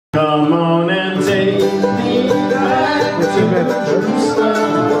Come on and take me back to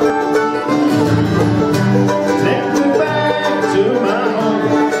Jerusalem. Take me back to my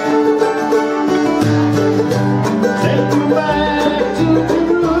home. Take me back to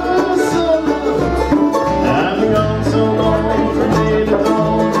Jerusalem. I've been gone so long from day to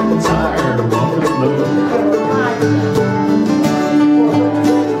dawn. I'm tired of walking alone.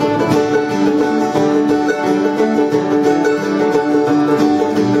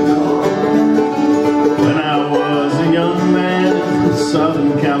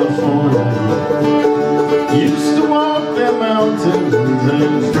 Southern California, used to walk their mountains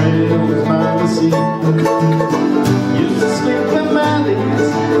and trails by the sea. Used to sleep in valleys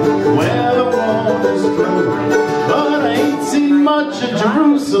where the waters flow. But I ain't seen much of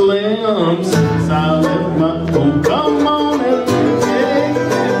Jerusalem since I left my home. Come on and take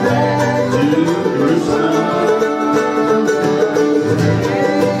me back to Jerusalem.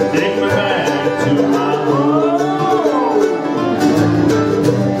 Take me back to my home.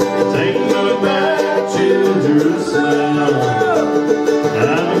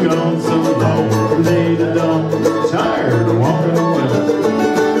 I've been gone so long from day to dawn, tired of walking away.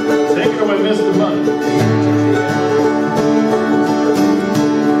 Take it away, Mr. Money.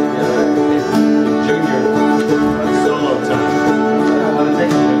 Junior, solo time.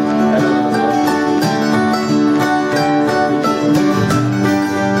 Thank you.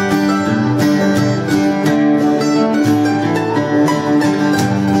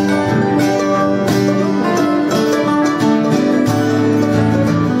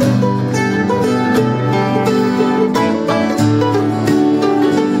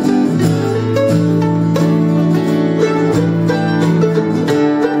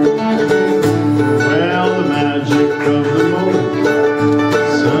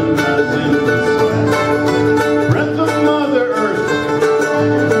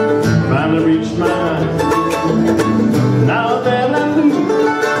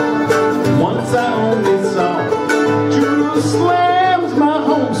 Jerusalem's my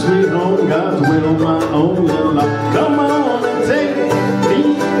home, sweet home, God's will, my only love. Come on and take me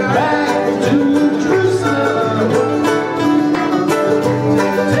back to Jerusalem.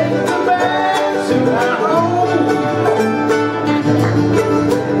 Take me back to my home.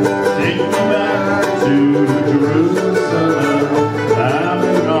 Take me back to Jerusalem. I've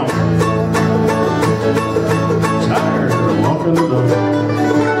been gone, tired of walking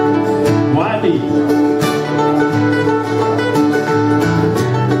alone. Why be?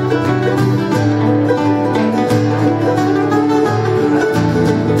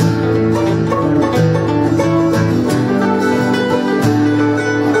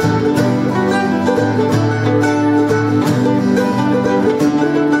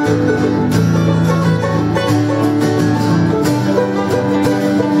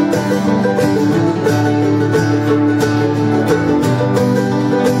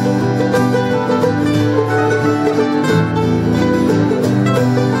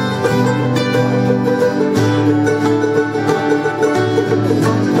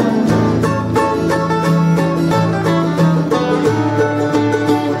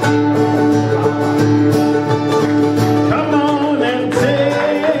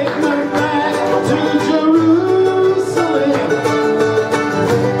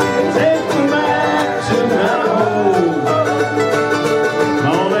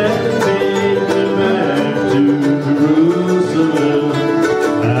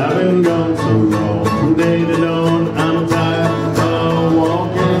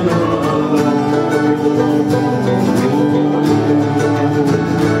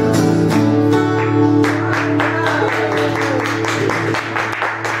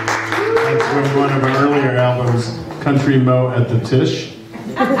 One of our earlier albums, Country Mo at the Tish.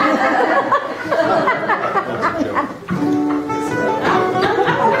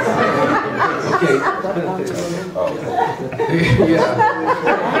 Okay.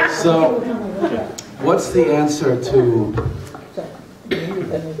 Yeah. So, what's the answer to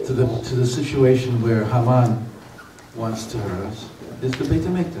the situation where Haman wants to hurt us? Is the Beit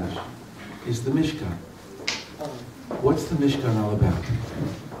HaMikdash, is the Mishkan. What's the Mishkan all about?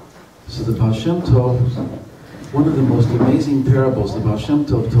 So the Baal Shem Tov, one of the most amazing parables the Baal Shem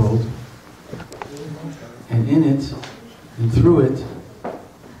Tov told, and in it, and through it,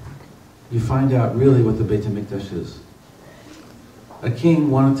 you find out really what the Beit HaMikdash is. A king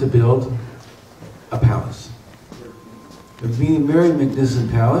wanted to build a palace. It would be a very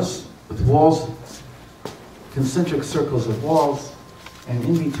magnificent palace with walls, concentric circles of walls, and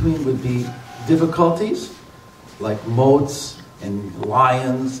in between would be difficulties like moats and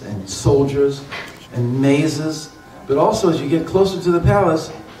lions and soldiers and mazes. But also, as you get closer to the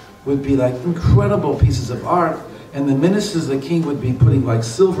palace, would be like incredible pieces of art, and the ministers of the king would be putting like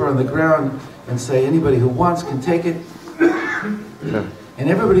silver on the ground and say, anybody who wants can take it. And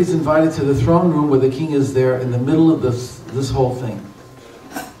everybody's invited to the throne room where the king is there in the middle of this whole thing.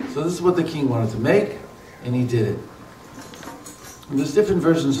 So this is what the king wanted to make, and he did it. And there's different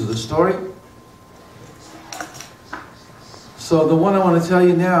versions of the story. So the one I want to tell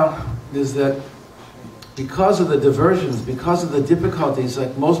you now is that because of the diversions, because of the difficulties,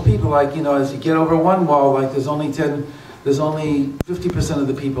 like most people, like, you know, as you get over one wall, like there's only 50% of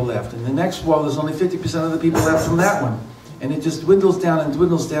the people left. And the next wall, there's only 50% of the people left from that one. And it just dwindles down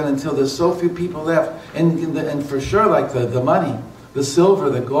until there's so few people left. And for sure, like the money, the silver,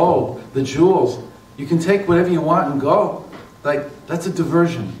 the gold, the jewels, you can take whatever you want and go. Like, that's a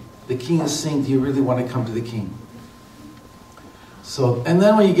diversion. The king is saying, do you really want to come to the king? So, and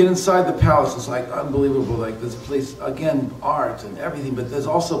then when you get inside the palace, it's like unbelievable. Like this place, again, art and everything, but there's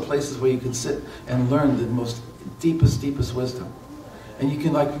also places where you can sit and learn the most deepest wisdom. And you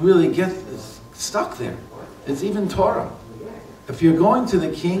can like really get stuck there. It's even Torah. If you're going to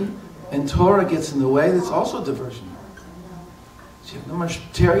the king and Torah gets in the way, that's also diversion. So you have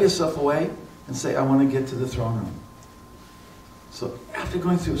to tear yourself away and say, I want to get to the throne room. So after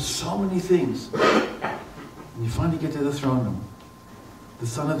going through so many things, and you finally get to the throne room, the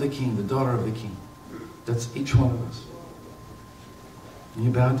son of the king, the daughter of the king, that's each one of us. And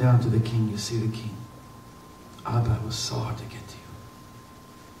you bow down to the king, you see the king. Abba, it was so hard to get to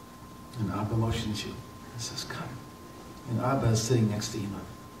you. And Abba motions you and says, come. And Abba is sitting next to Ima.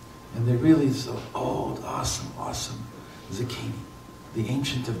 And they're really so old, awesome Zakini, the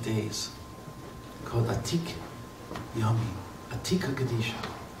Ancient of Days, called Atik Yami, Atika Kadisha.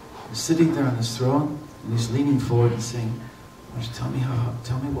 He's sitting there on his throne, and he's leaning forward and saying, Moshe, tell me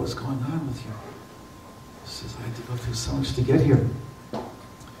what's going on with you. He says, I had to go through so much to get here.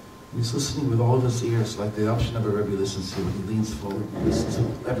 And he's listening with all of his ears, like the option of a Rabbi listens to when he leans forward and listens to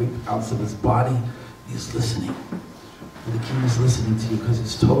every ounce of his body. He's listening. And the king is listening to you because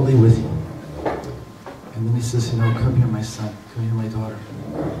he's totally with you. And then he says, you know, come here, my son. Come here, my daughter.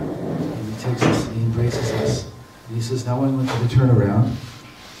 And he takes us and he embraces us. And he says, now I want you to turn around.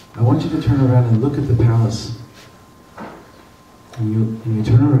 I want you to turn around and look at the palace. And you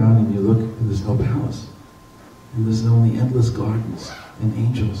turn around and you look, and there's no palace. And there's only endless gardens and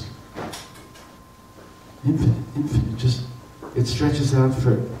angels. Infinite. Just, it stretches out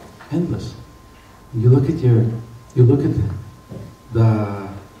for endless. And you look at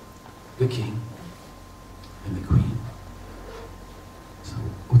the king and the queen. So,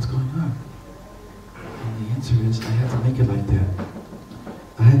 what's going on? And the answer is, I had to make it like that.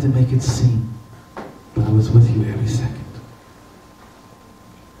 I had to make it seem, but I was with you every second.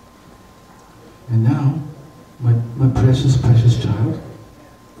 And now, my precious child,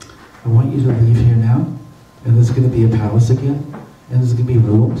 I want you to leave here now, and there's going to be a palace again, and there's going to be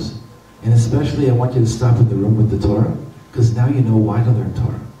rooms, and especially I want you to stop in the room with the Torah, because now you know why to learn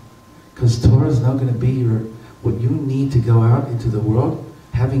Torah. Because Torah is now going to be what you need to go out into the world,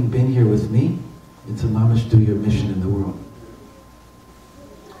 having been here with me, and to mamash do your mission in the world.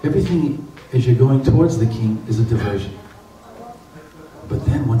 Everything as you're going towards the king is a diversion. But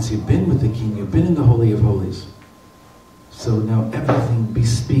then once you've been with the king, you've been in the Holy of Holies. So now everything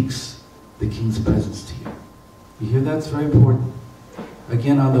bespeaks the king's presence to you. You hear that? It's very important.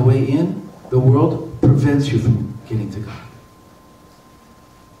 Again, on the way in, the world prevents you from getting to God.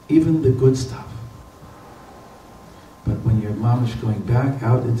 Even the good stuff. But when you're mamish going back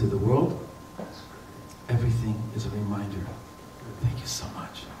out into the world, everything is a reminder. Thank you so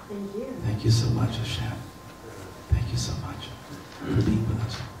much. Thank you. Thank you so much, Hashem. Thank you so much for being with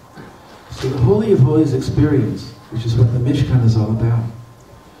us. So the Holy of Holies experience, which is what the Mishkan is all about,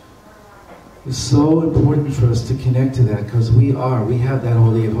 is so important for us to connect to that, because we have that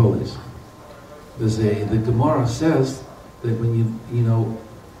Holy of Holies. The Gemara says that when you know,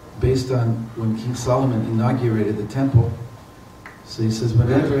 based on when King Solomon inaugurated the temple, so he says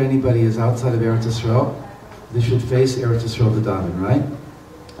whenever anybody is outside of Eretz Yisrael, they should face Eretz Yisrael to daven, right?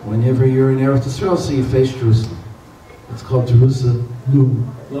 Whenever you're in Eretz Yisrael, so you face Jerusalem. It's called Jerusalem.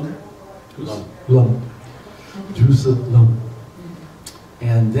 Jerusalem.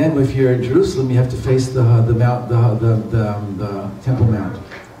 And then if you're in Jerusalem, you have to face the Temple Mount.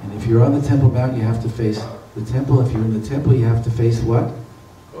 And if you're on the Temple Mount, you have to face the temple. If you're in the temple, you have to face what?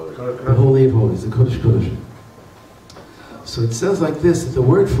 The Holy of Holies, the Kodesh Kodesh. So it says like this, that the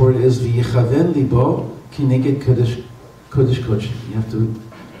word for it is V'yichaven libo kineged Kodesh Kodesh. You have to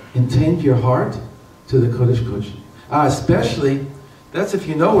intend your heart to the Kodesh Kodesh. Especially, that's if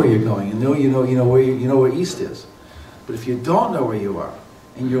you know where you're going, and you know where east is. But if you don't know where you are,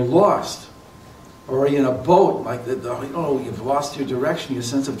 and you're lost, or you're in a boat, like you've lost your direction, your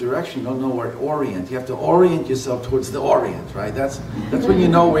sense of direction, you don't know where to orient. You have to orient yourself towards the Orient, right? That's when you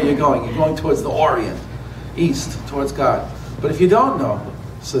know where you're going. You're going towards the Orient, east, towards God. But if you don't know,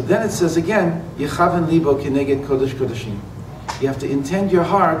 so then it says again, Yechaven libo keneged kodesh kodeshim. You have to intend your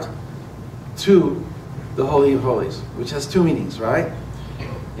heart to the Holy of Holies, which has two meanings, right?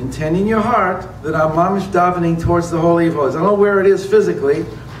 Intend in your heart that I'm mamish davening towards the Holy of Holies. I don't know where it is physically,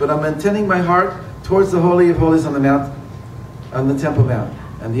 but I'm intending my heart towards the Holy of Holies on the Mount, on the Temple Mount.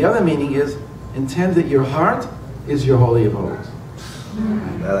 And the other meaning is, intend that your heart is your Holy of Holies.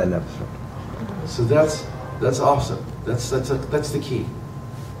 So that's awesome. That's the key.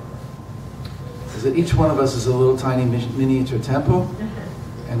 Is that each one of us is a little tiny miniature temple,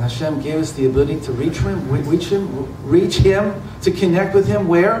 and Hashem gave us the ability to reach Him, to connect with Him.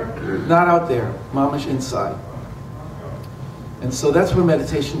 Where? Not out there, mamish inside. And so that's where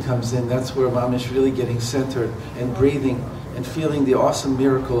meditation comes in. That's where mamish really getting centered and breathing and feeling the awesome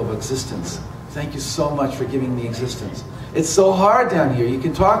miracle of existence. Thank you so much for giving me existence. It's so hard down here. You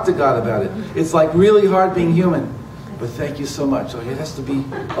can talk to God about it. It's like really hard being human. But thank you so much. It has to be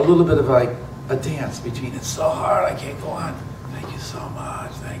a little bit of like a dance between, it's so hard, I can't go on. Thank you so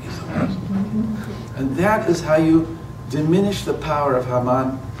much. Thank you so much. And that is how you diminish the power of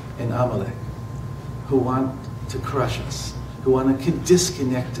Haman and Amalek, who want to crush us, who want to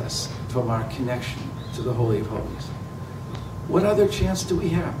disconnect us from our connection to the Holy of Holies. What other chance do we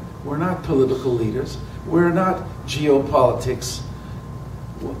have? We're not political leaders. We're not geopolitics.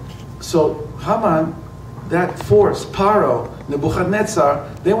 So Haman, that force, Paro, Nebuchadnezzar,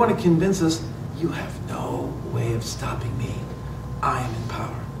 they want to convince us, you have no way of stopping me. I am in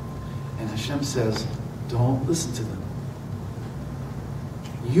power. And Hashem says, don't listen to them.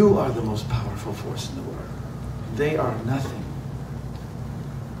 You are the most powerful force in the world. They are nothing.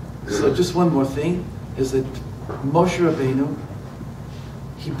 So just one more thing, is that Moshe Rabbeinu,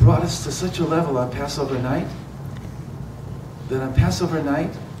 he brought us to such a level on Passover night, that on Passover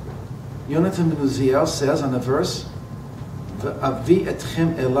night, Yonatan ben Uziel says on the verse, "Avi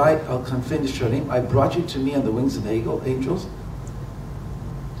etchem elai al kanfei nisharim," I brought you to me on the wings of angels.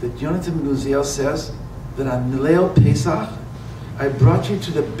 That Yonatan ben Uziel says that on Leil Pesach, I brought you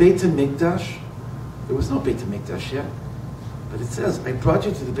to the Beit HaMikdash. There was no Beit HaMikdash yet, but it says, I brought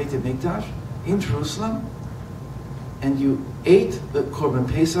you to the Beit HaMikdash in Jerusalem, and you ate the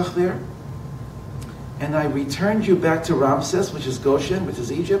Korban Pesach there, and I returned you back to Ramses, which is Goshen, which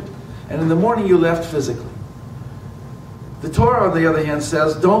is Egypt, and in the morning you left physically. The Torah, on the other hand,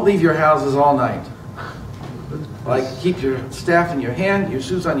 says, don't leave your houses all night. Like, keep your staff in your hand, your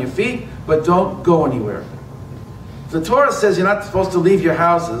shoes on your feet, but don't go anywhere. The Torah says you're not supposed to leave your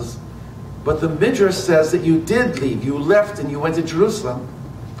houses, but the Midrash says that you did leave. You left and you went to Jerusalem.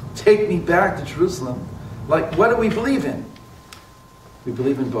 Take me back to Jerusalem. Like, what do we believe in? We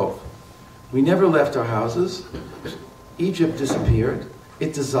believe in both. We never left our houses. Egypt disappeared.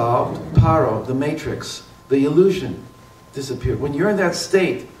 It dissolved. Paro, the matrix, the illusion disappeared. When you're in that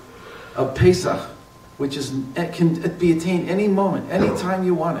state of Pesach, which can be attained any moment, any time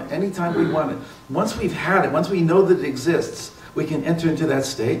you want it, any time we want it. Once we've had it, once we know that it exists, we can enter into that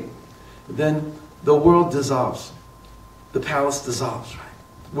state, then the world dissolves. The palace dissolves, right?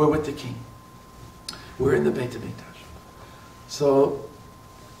 We're with the king. We're in the Beit HaMikdash. So,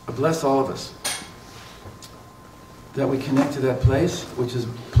 I bless all of us that we connect to that place, which is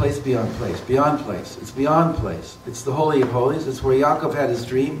place beyond place, beyond place. It's beyond place. It's the Holy of Holies. It's where Yaakov had his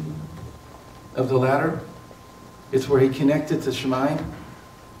dream of the ladder. It's where he connected to Shemayim.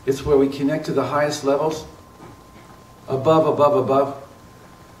 It's where we connect to the highest levels. Above, above, above.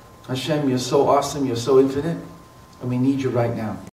 Hashem, you're so awesome, you're so infinite, and we need you right now.